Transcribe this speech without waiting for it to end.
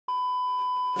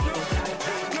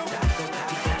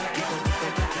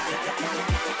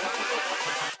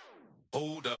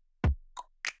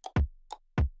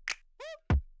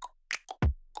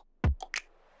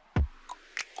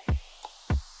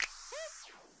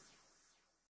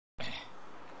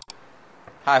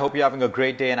Hi, I hope you're having a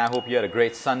great day and I hope you had a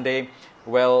great Sunday.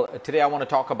 Well, today I want to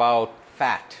talk about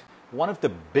fat. One of the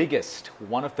biggest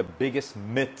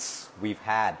myths we've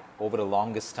had over the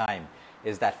longest time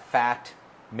is that fat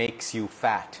makes you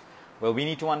fat. Well, we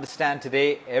need to understand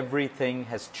today everything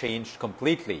has changed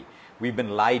completely. We've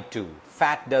been lied to.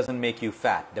 Fat doesn't make you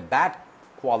fat. The bad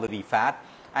quality fat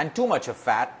and too much of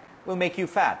fat will make you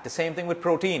fat. The same thing with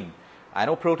protein. I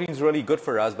know protein is really good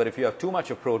for us, but if you have too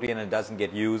much of protein and it doesn't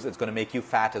get used, it's going to make you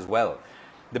fat as well.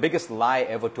 The biggest lie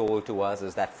ever told to us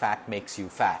is that fat makes you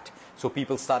fat. So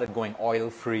people started going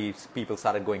oil-free, people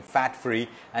started going fat-free,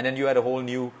 and then you had a whole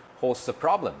new host of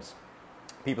problems.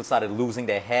 People started losing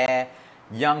their hair.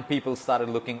 Young people started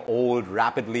looking old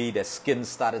rapidly. Their skin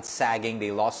started sagging.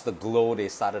 They lost the glow. They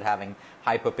started having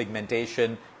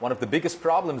hyperpigmentation. One of the biggest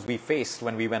problems we faced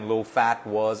when we went low-fat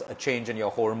was a change in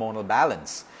your hormonal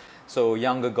balance. So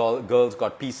younger girls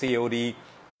got PCOD,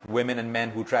 women and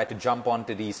men who tried to jump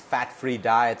onto these fat-free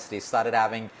diets, they started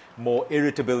having more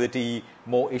irritability,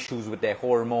 more issues with their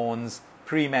hormones,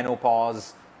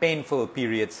 premenopause, painful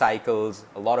period cycles,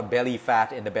 a lot of belly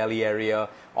fat in the belly area,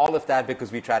 all of that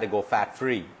because we try to go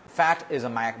fat-free. Fat is a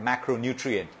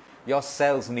macronutrient. Your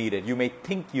cells need it. You may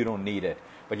think you don't need it,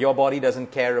 but your body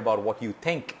doesn't care about what you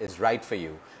think is right for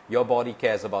you. Your body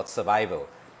cares about survival.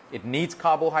 It needs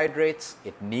carbohydrates,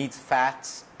 it needs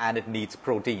fats, and it needs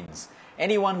proteins.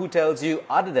 Anyone who tells you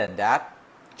other than that,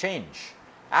 change.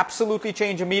 Absolutely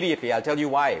change immediately. I'll tell you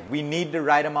why. We need the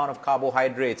right amount of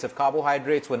carbohydrates. If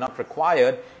carbohydrates were not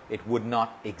required, it would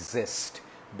not exist.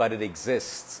 But it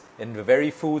exists in the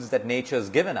very foods that nature has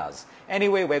given us.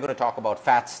 Anyway, we're going to talk about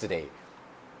fats today.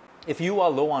 If you are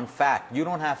low on fat, you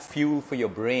don't have fuel for your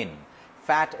brain.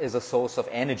 Fat is a source of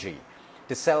energy.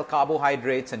 To sell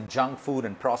carbohydrates and junk food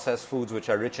and processed foods which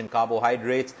are rich in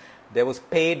carbohydrates, there was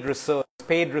paid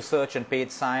research and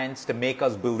paid science to make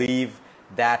us believe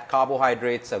that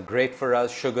carbohydrates are great for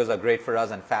us, sugars are great for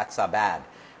us, and fats are bad.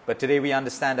 But today we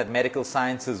understand that medical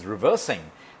science is reversing,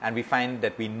 and we find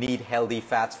that we need healthy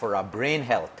fats for our brain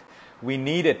health. We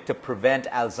need it to prevent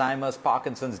Alzheimer's,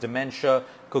 Parkinson's, dementia,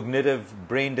 cognitive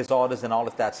brain disorders, and all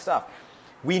of that stuff.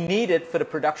 We need it for the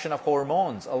production of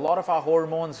hormones. A lot of our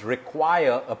hormones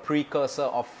require a precursor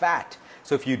of fat.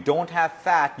 So if you don't have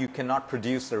fat, you cannot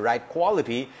produce the right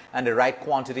quality and the right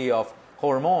quantity of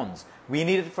hormones. We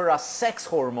need it for our sex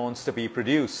hormones to be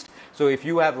produced. So if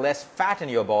you have less fat in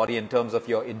your body in terms of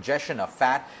your ingestion of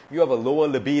fat, you have a lower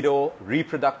libido,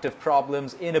 reproductive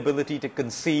problems, inability to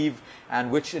conceive, and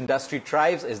which industry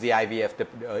thrives is the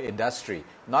IVF industry.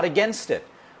 Not against it.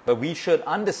 But we should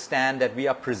understand that we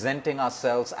are presenting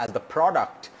ourselves as the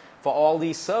product for all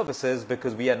these services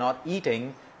because we are not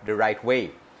eating the right way.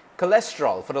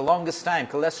 Cholesterol, for the longest time,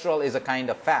 cholesterol is a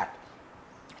kind of fat.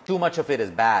 Too much of it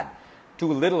is bad.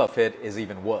 Too little of it is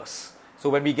even worse. So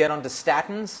when we get onto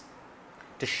statins,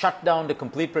 to shut down the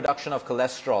complete production of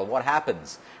cholesterol, what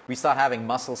happens? We start having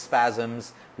muscle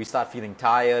spasms, we start feeling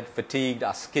tired, fatigued,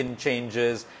 our skin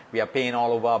changes, we have pain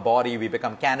all over our body, we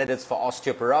become candidates for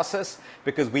osteoporosis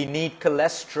because we need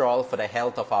cholesterol for the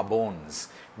health of our bones.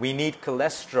 We need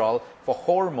cholesterol for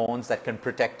hormones that can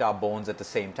protect our bones at the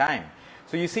same time.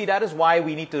 So you see, that is why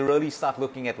we need to really start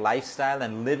looking at lifestyle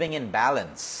and living in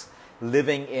balance.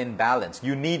 Living in balance.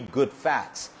 You need good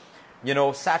fats. You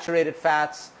know, saturated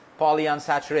fats,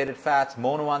 polyunsaturated fats,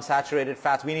 monounsaturated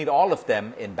fats, we need all of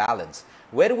them in balance.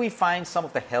 Where do we find some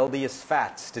of the healthiest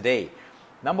fats today?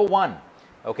 Number one,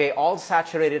 okay, all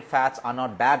saturated fats are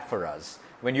not bad for us.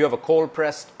 When you have a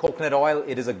cold-pressed coconut oil,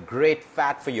 it is a great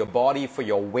fat for your body, for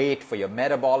your weight, for your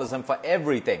metabolism, for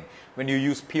everything. When you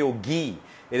use pure ghee,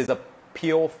 it is a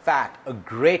pure fat, a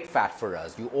great fat for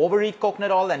us. You overeat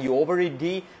coconut oil and you overeat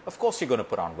ghee, of course you're going to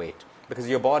put on weight because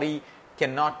your body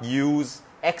cannot use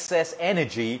excess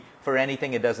energy for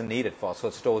anything it doesn't need it for, so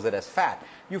it stores it as fat.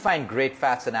 You find great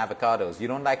fats in avocados. You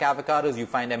don't like avocados, you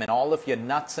find them in all of your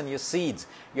nuts and your seeds,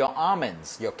 your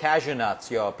almonds, your cashew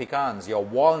nuts, your pecans, your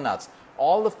walnuts,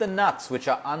 all of the nuts which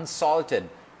are unsalted.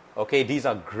 Okay, these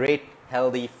are great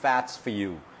healthy fats for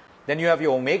you. Then you have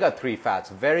your omega-3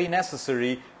 fats, very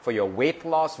necessary for your weight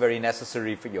loss, very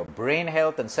necessary for your brain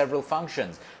health and several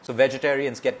functions. So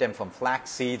vegetarians get them from flax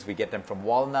seeds, we get them from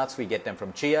walnuts, we get them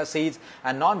from chia seeds,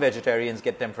 and non-vegetarians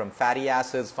get them from fatty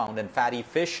acids found in fatty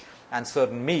fish and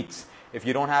certain meats. If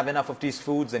you don't have enough of these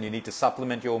foods, then you need to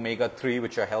supplement your omega-3,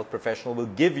 which your health professional will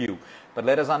give you. But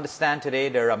let us understand today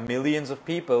there are millions of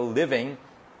people living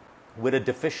with a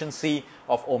deficiency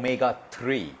of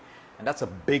omega-3. And that's a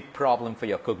big problem for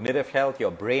your cognitive health,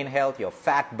 your brain health, your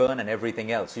fat burn, and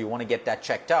everything else. So you want to get that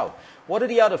checked out. What are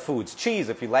the other foods? Cheese.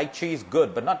 If you like cheese,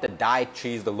 good, but not the diet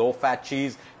cheese, the low-fat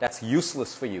cheese. That's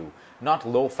useless for you. Not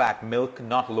low-fat milk,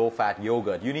 not low-fat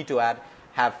yogurt. You need to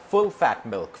have full-fat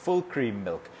milk, full cream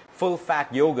milk,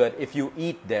 full-fat yogurt if you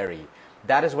eat dairy.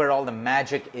 That is where all the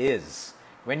magic is.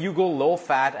 When you go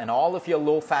low-fat and all of your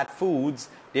low-fat foods,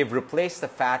 they've replaced the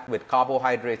fat with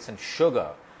carbohydrates and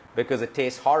sugar because it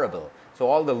tastes horrible. So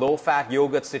all the low-fat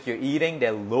yogurts that you're eating,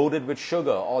 they're loaded with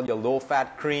sugar. All your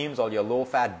low-fat creams, all your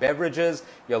low-fat beverages,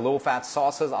 your low-fat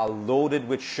sauces are loaded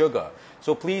with sugar.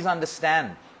 So please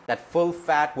understand that full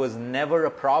fat was never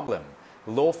a problem.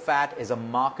 Low fat is a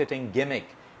marketing gimmick.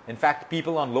 In fact,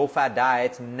 people on low-fat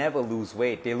diets never lose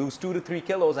weight. They lose 2 to 3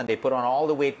 kilos and they put on all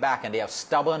the weight back, and they have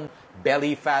stubborn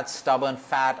belly fat, stubborn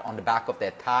fat on the back of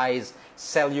their thighs,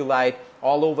 cellulite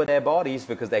all over their bodies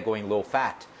because they're going low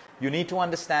fat. You need to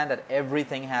understand that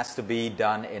everything has to be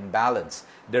done in balance.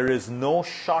 There is no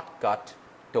shortcut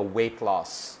to weight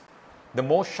loss. The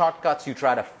more shortcuts you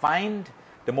try to find,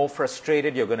 the more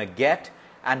frustrated you're going to get,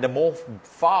 and the more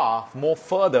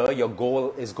further your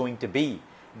goal is going to be.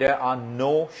 There are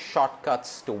no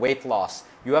shortcuts to weight loss.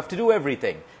 You have to do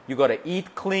everything. You got to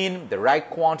eat clean, the right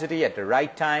quantity at the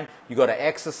right time. You got to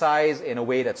exercise in a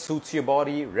way that suits your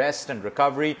body, rest and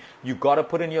recovery. You got to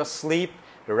put in your sleep,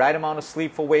 the right amount of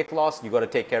sleep for weight loss. You got to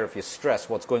take care of your stress,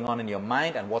 what's going on in your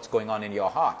mind and what's going on in your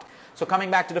heart. So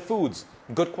coming back to the foods,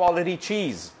 good quality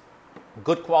cheese,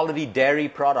 good quality dairy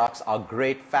products are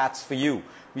great fats for you.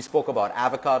 We spoke about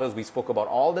avocados, we spoke about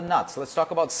all the nuts. Let's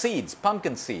talk about seeds,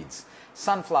 pumpkin seeds,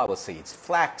 sunflower seeds,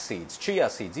 flax seeds, chia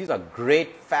seeds. These are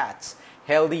great fats,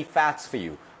 healthy fats for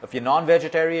you. If you're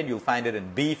non-vegetarian, you'll find it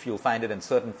in beef, you'll find it in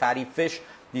certain fatty fish.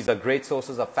 These are great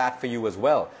sources of fat for you as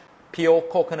well. Pure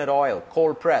coconut oil,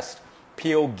 cold pressed,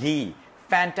 pure ghee,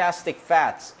 fantastic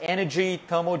fats, energy,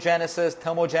 thermogenesis,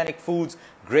 thermogenic foods,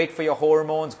 great for your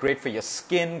hormones, great for your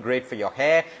skin, great for your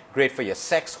hair, great for your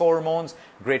sex hormones,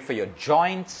 great for your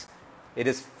joints. It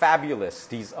is fabulous,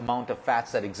 these amount of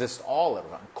fats that exist all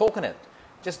around. Coconut,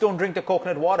 just don't drink the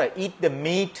coconut water, eat the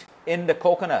meat in the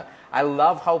coconut. I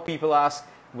love how people ask,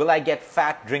 will I get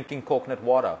fat drinking coconut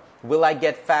water? Will I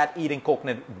get fat eating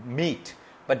coconut meat?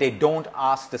 But they don't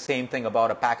ask the same thing about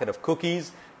a packet of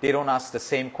cookies. They don't ask the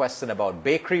same question about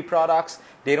bakery products.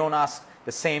 They don't ask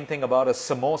the same thing about a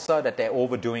samosa that they're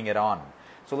overdoing it on.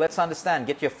 So let's understand,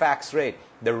 get your facts right.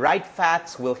 The right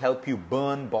fats will help you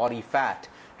burn body fat.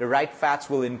 The right fats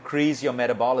will increase your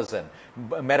metabolism.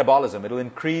 It will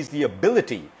increase the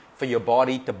ability for your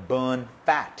body to burn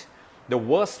fat. The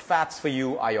worst fats for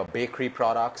you are your bakery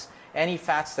products, any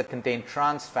fats that contain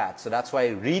trans fats. So that's why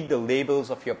read the labels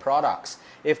of your products.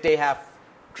 If they have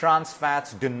trans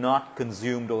fats, do not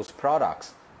consume those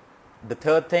products. The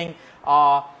third thing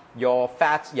are your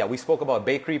fats. Yeah, we spoke about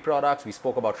bakery products, we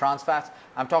spoke about trans fats.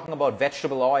 I'm talking about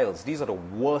vegetable oils. These are the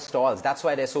worst oils. That's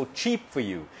why they're so cheap for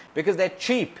you. Because they're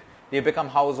cheap, they become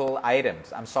household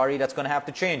items. I'm sorry, that's going to have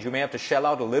to change. You may have to shell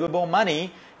out a little more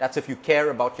money. That's if you care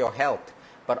about your health.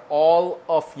 But all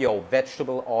of your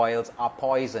vegetable oils are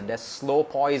poison. They're slow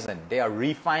poison. They are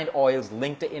refined oils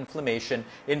linked to inflammation.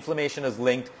 Inflammation is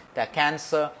linked to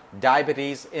cancer,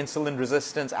 diabetes, insulin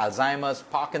resistance, Alzheimer's,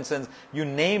 Parkinson's. You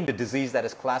name the disease that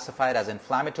is classified as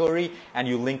inflammatory and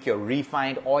you link your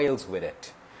refined oils with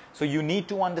it. So you need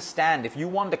to understand, if you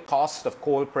want the cost of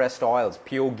cold pressed oils,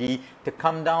 pure ghee, to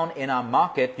come down in our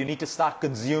market, you need to start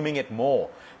consuming it more.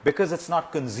 Because it's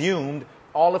not consumed,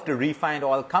 all of the refined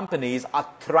oil companies are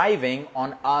thriving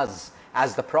on us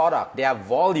as the product. They have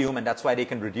volume and that's why they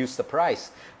can reduce the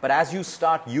price. But as you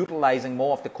start utilizing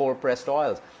more of the cold pressed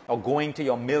oils or going to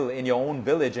your mill in your own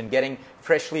village and getting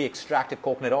freshly extracted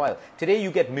coconut oil, today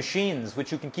you get machines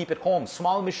which you can keep at home,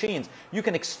 small machines. You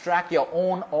can extract your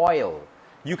own oil.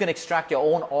 You can extract your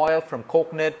own oil from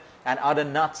coconut and other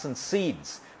nuts and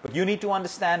seeds. But you need to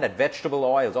understand that vegetable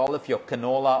oils, all of your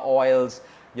canola oils,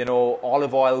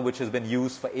 olive oil which has been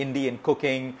used for Indian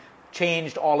cooking,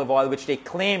 changed olive oil which they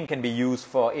claim can be used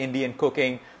for Indian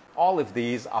cooking, all of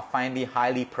these are finally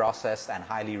highly processed and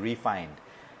highly refined.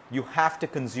 You have to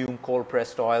consume cold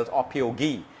pressed oils or pure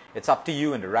ghee. It's up to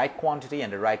you in the right quantity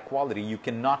and the right quality. You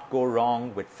cannot go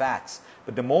wrong with fats.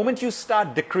 But the moment you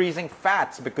start decreasing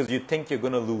fats because you think you're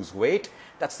going to lose weight,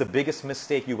 that's the biggest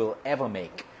mistake you will ever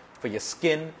make. For your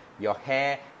skin, your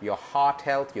hair, your heart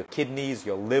health, your kidneys,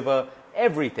 your liver,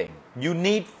 everything. You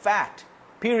need fat,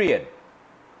 period.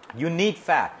 You need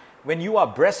fat. When you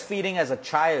are breastfeeding as a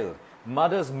child,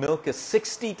 Mother's milk is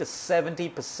 60 to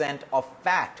 70% of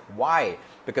fat. Why?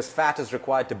 Because fat is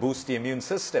required to boost the immune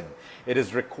system. It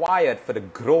is required for the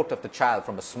growth of the child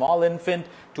from a small infant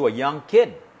to a young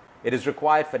kid. It is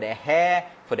required for their hair,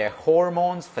 for their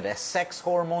hormones, for their sex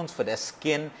hormones, for their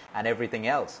skin and everything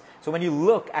else. So when you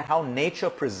look at how nature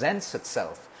presents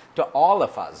itself to all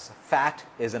of us, fat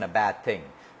isn't a bad thing.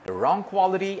 The wrong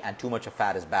quality and too much of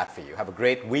fat is bad for you. Have a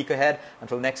great week ahead.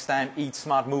 Until next time, eat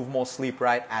smart, move more, sleep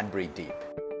right, and breathe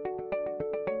deep.